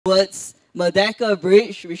towards Merdeka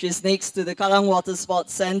Bridge, which is next to the Kallang Water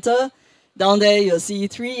Sports Center. Down there, you'll see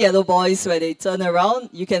 3 yellow buoys where they turn around.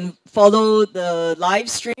 You can follow the live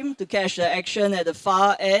stream to catch the action at the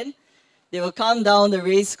far end. They will come down the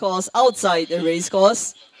race course, outside the race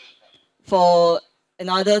course, for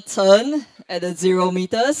another turn at the 0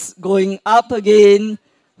 meters, going up again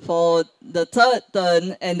for the 3rd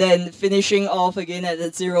turn, and then finishing off again at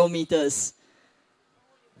the 0 meters.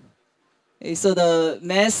 Okay, so the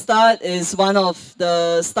mass start is one of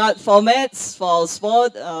the start formats for our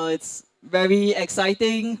sport. It's very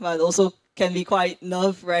exciting, but also can be quite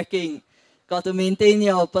nerve-wracking. Got to maintain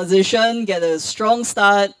your position, get a strong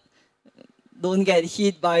start, don't get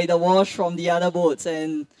hit by the wash from the other boats,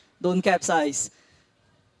 and don't capsize.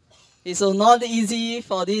 Okay, so not easy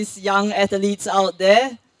for these young athletes out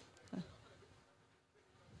there.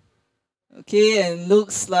 Okay, and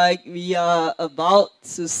looks like we are about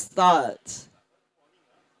to start.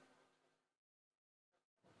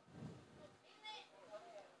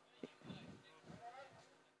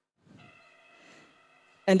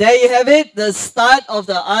 And there you have it, the start of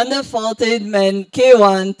the under 14 men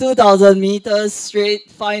K1 2000 meters straight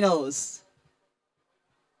finals.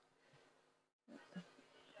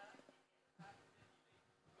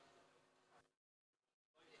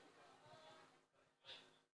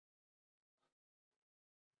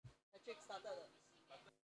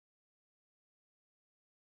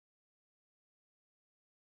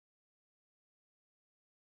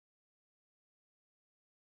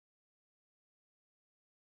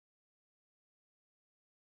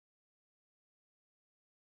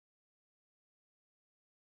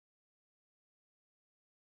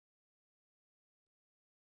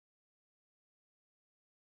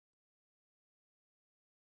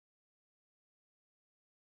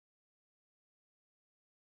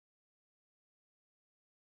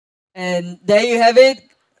 And there you have it.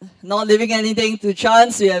 Not leaving anything to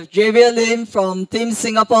chance. We have Javier Lim from Team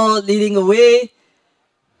Singapore leading away.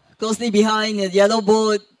 Closely behind the yellow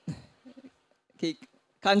boat. Okay,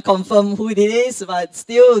 can't confirm who it is, but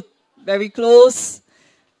still very close.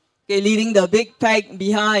 Okay, leading the big pack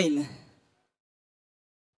behind.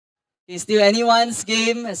 It's still anyone's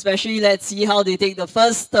game, especially let's see how they take the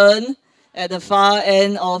first turn at the far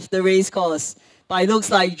end of the race course. But it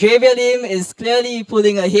looks like Javier Lim is clearly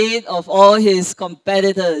pulling ahead of all his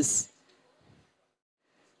competitors.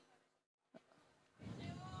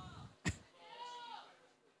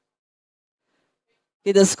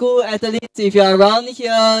 Okay, the school athletes, if you're around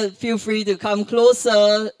here, feel free to come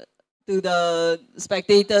closer to the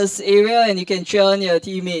spectators area and you can cheer on your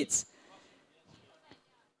teammates.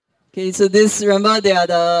 Okay, so this, remember, they are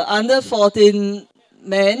the under 14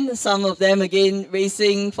 men, some of them again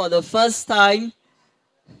racing for the first time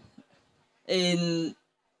in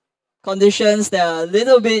conditions that are a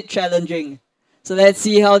little bit challenging. So let's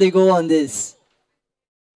see how they go on this.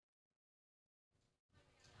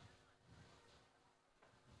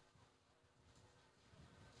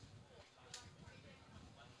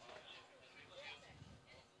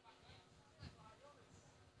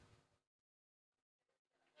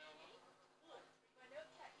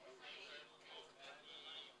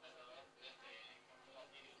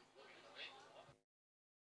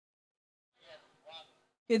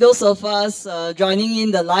 Okay, those of us joining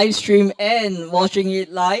in the live stream and watching it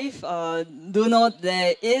live, do note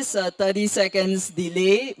there is a 30 seconds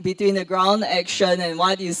delay between the ground action and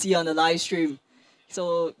what you see on the live stream.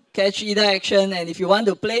 So catch either action, and if you want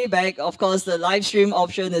to play back, of course the live stream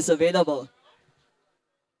option is available.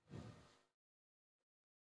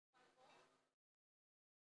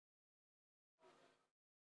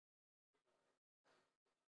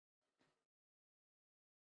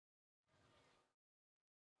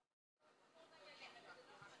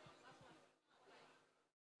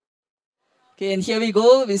 Okay, and here we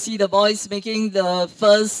go. We see the boys making the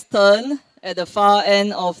first turn at the far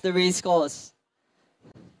end of the race course.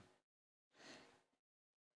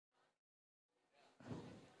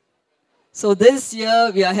 So this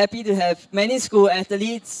year, we are happy to have many school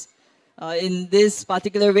athletes. In this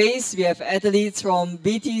particular race, we have athletes from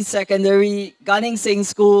BT Secondary, Gunning Singh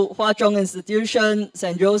School, Hwa Chong Institution,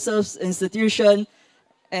 St. Joseph's Institution,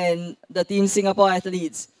 and the Team Singapore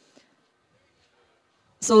athletes.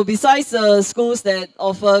 So besides the schools that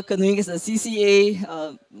offer canoeing as a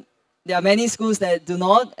CCA, there are many schools that do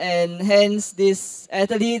not, and hence these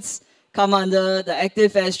athletes come under the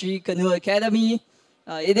ActiveSG Canoe Academy.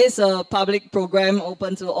 It is a public program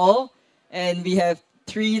open to all, and we have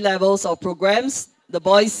 3 levels of programs. The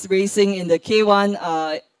boys racing in the K1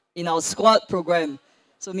 are in our squad program.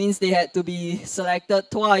 So it means they had to be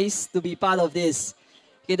selected twice to be part of this.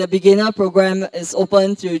 Okay, the beginner program is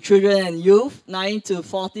open to children and youth 9 to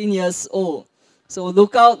 14 years old. So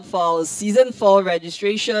look out for our season 4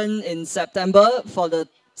 registration in September for the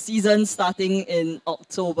season starting in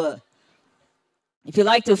October. If you'd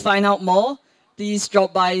like to find out more, please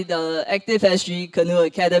drop by the ActiveSG Canoe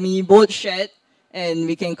Academy boat shed and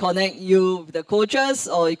we can connect you with the coaches,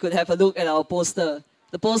 or you could have a look at our poster.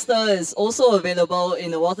 The poster is also available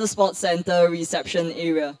in the Water Sports Center reception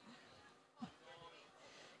area.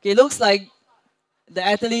 Okay, looks like the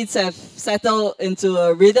athletes have settled into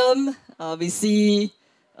a rhythm. We see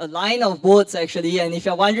a line of boats actually, and if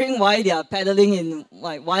you're wondering why they are paddling in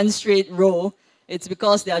like one straight row, it's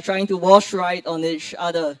because they are trying to wash ride on each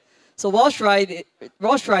other. So wash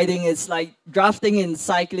riding is like drafting in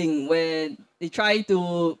cycling, where they try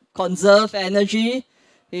to conserve energy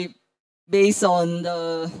based on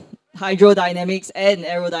the hydrodynamics and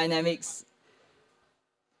aerodynamics.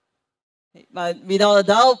 But without a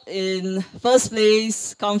doubt, in first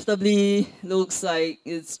place, comfortably, looks like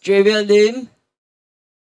it's Javier Lim.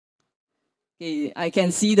 Okay, I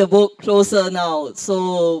can see the boat closer now.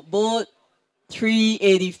 So boat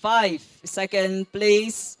 385, second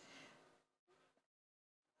place.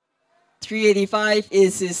 385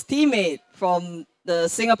 is his teammate from the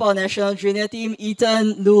Singapore National Junior Team,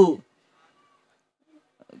 Ethan Lu.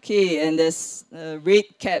 Okay, and there's a red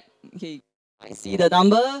cap. Okay, I see the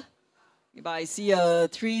number. But I see a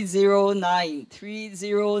 309.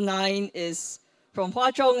 309 is from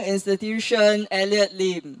Hwa Chong Institution, Elliot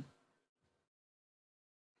Lim.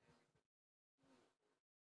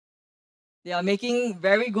 They are making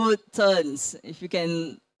very good turns. If you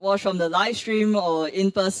can watch from the live stream or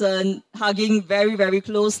in person, hugging very, very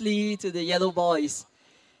closely to the yellow boys.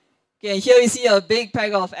 Okay, here you see a big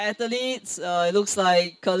pack of athletes. It looks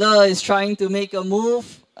like Kala is trying to make a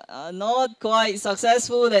move. Not quite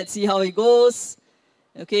successful. Let's see how it goes.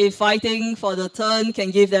 Okay, fighting for the turn can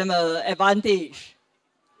give them an advantage.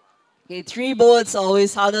 Okay, 3 boats are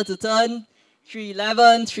always harder to turn.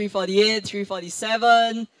 311, 348,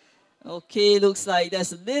 347. Okay, looks like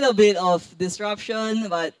there's a little bit of disruption,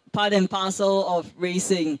 but part and parcel of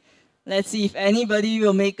racing. Let's see if anybody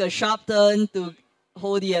will make a sharp turn to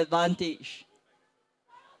hold the advantage.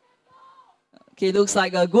 Okay, looks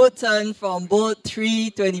like a good turn from boat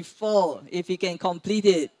 324, if he can complete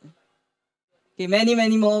it. Okay,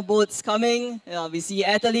 many more boats coming. We see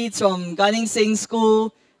athletes from Gunning Sing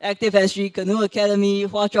School, ActiveSG Canoe Academy,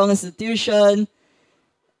 Hwa Chong Institution,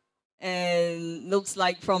 and looks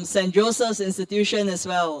like from St. Joseph's Institution as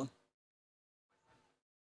well.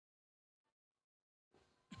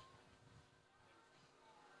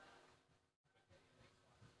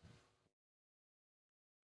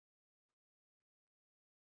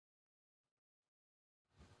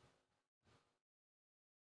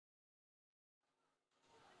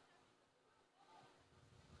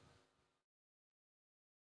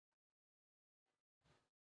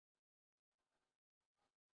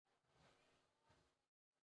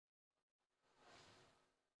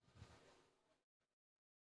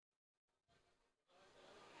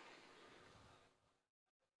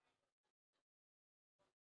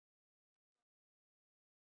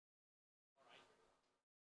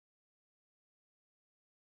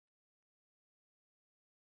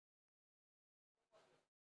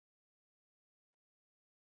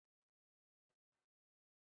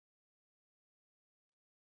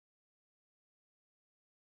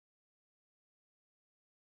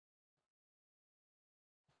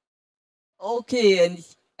 Okay, and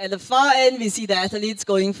at the far end, we see the athletes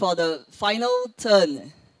going for the final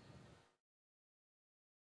turn.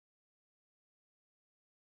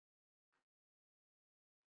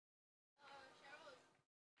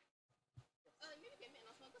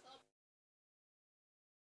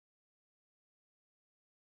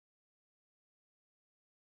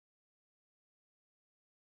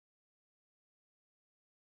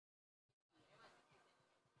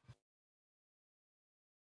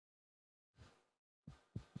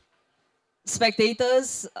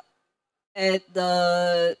 Spectators at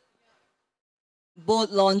the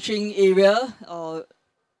boat launching area, or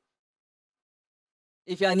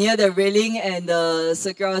if you are near the railing and the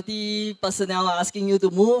security personnel are asking you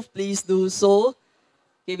to move, please do so.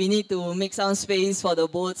 Okay, we need to make some space for the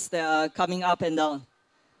boats that are coming up and down.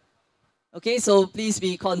 Okay, so please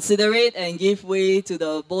be considerate and give way to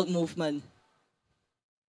the boat movement.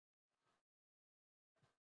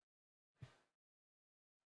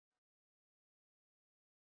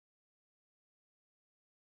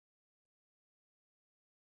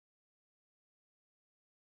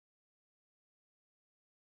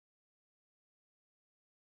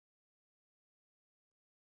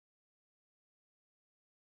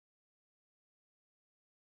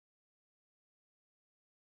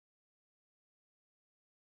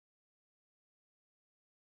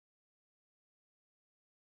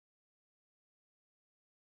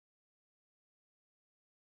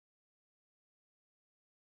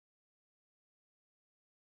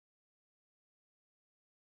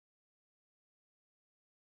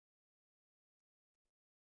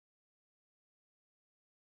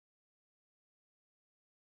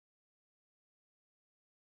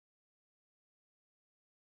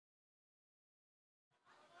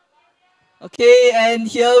 Okay, and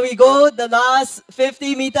here we go. The last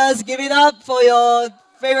 50 meters. Give it up for your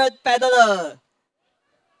favorite paddler.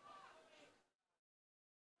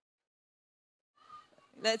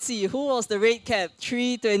 Let's see, who was the red cap?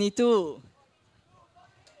 3:22.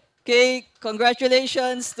 Okay,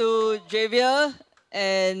 congratulations to Javier.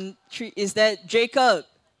 And is that Jacob?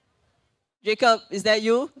 Jacob, is that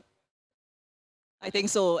you? I think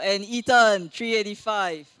so. And Ethan,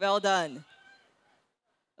 3:85. Well done.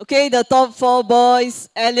 Okay, the top four boys,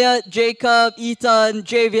 Elliot, Jacob, Ethan,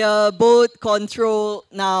 Javier, both control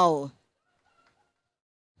now.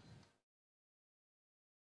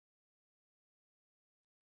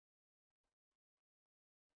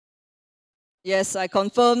 Yes, I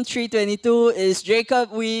confirm 3:22 is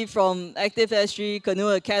Jacob Wee from ActiveSG Canoe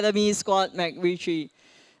Academy squad McRitchie.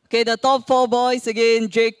 Okay, the top four boys again,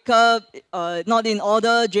 Jacob, not in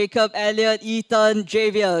order, Jacob, Elliot, Ethan,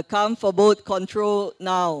 Javier, come for boat control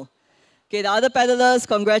now. Okay, the other paddlers,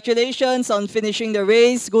 congratulations on finishing the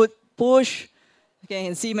race, good push. Okay, I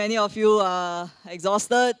can see many of you are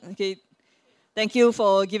exhausted. Okay, thank you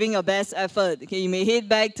for giving your best effort. Okay, you may head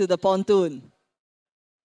back to the pontoon.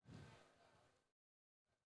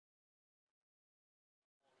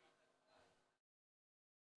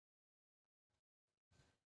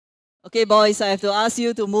 Okay, boys, I have to ask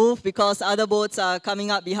you to move because other boats are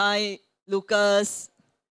coming up behind. Lucas,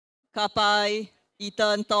 Kapai,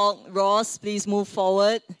 Ethan, Tok, Ross, please move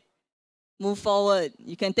forward. Move forward.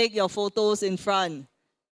 You can take your photos in front.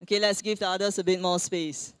 Okay, let's give the others a bit more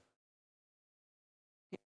space.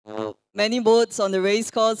 Many boats on the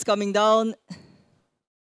race course coming down.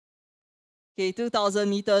 Okay, 2,000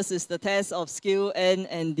 meters is the test of skill and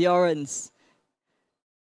endurance.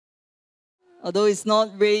 Although it's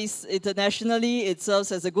not raced internationally, it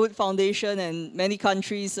serves as a good foundation, and many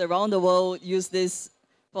countries around the world use this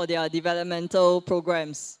for their developmental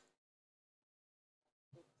programs.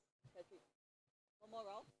 One more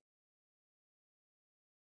round.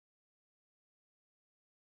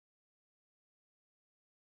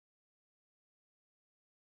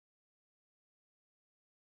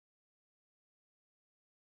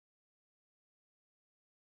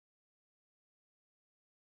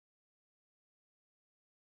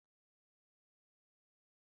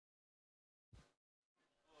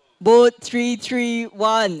 Boat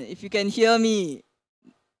 331, if you can hear me,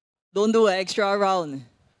 don't do an extra round.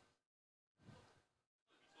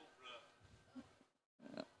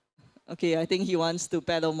 Okay, I think he wants to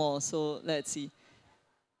paddle more, so let's see.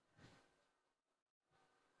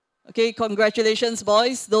 Okay, congratulations,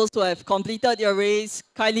 boys. Those who have completed your race,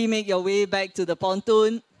 kindly make your way back to the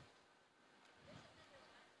pontoon.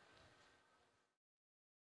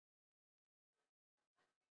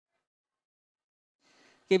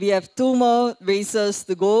 Okay, we have two more races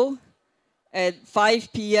to go. At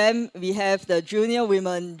 5 p.m., we have the Junior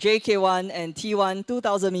Women JK1 and T1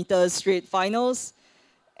 2,000 meters straight finals,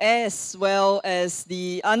 as well as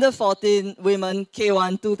the Under 14 Women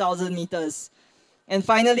K1 2,000 meters. And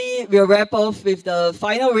finally, we'll wrap off with the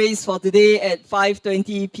final race for today at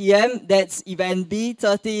 5:20 p.m. That's event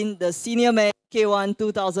B13, the Senior Men K1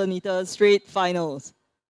 2,000 meters straight finals.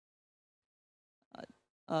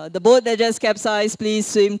 The boat that just capsized, please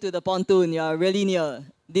swim to the pontoon. You are really near.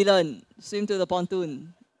 Dylan, swim to the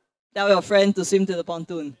pontoon. Tell your friend to swim to the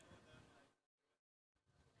pontoon.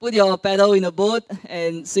 Put your paddle in the boat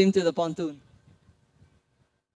and swim to the pontoon.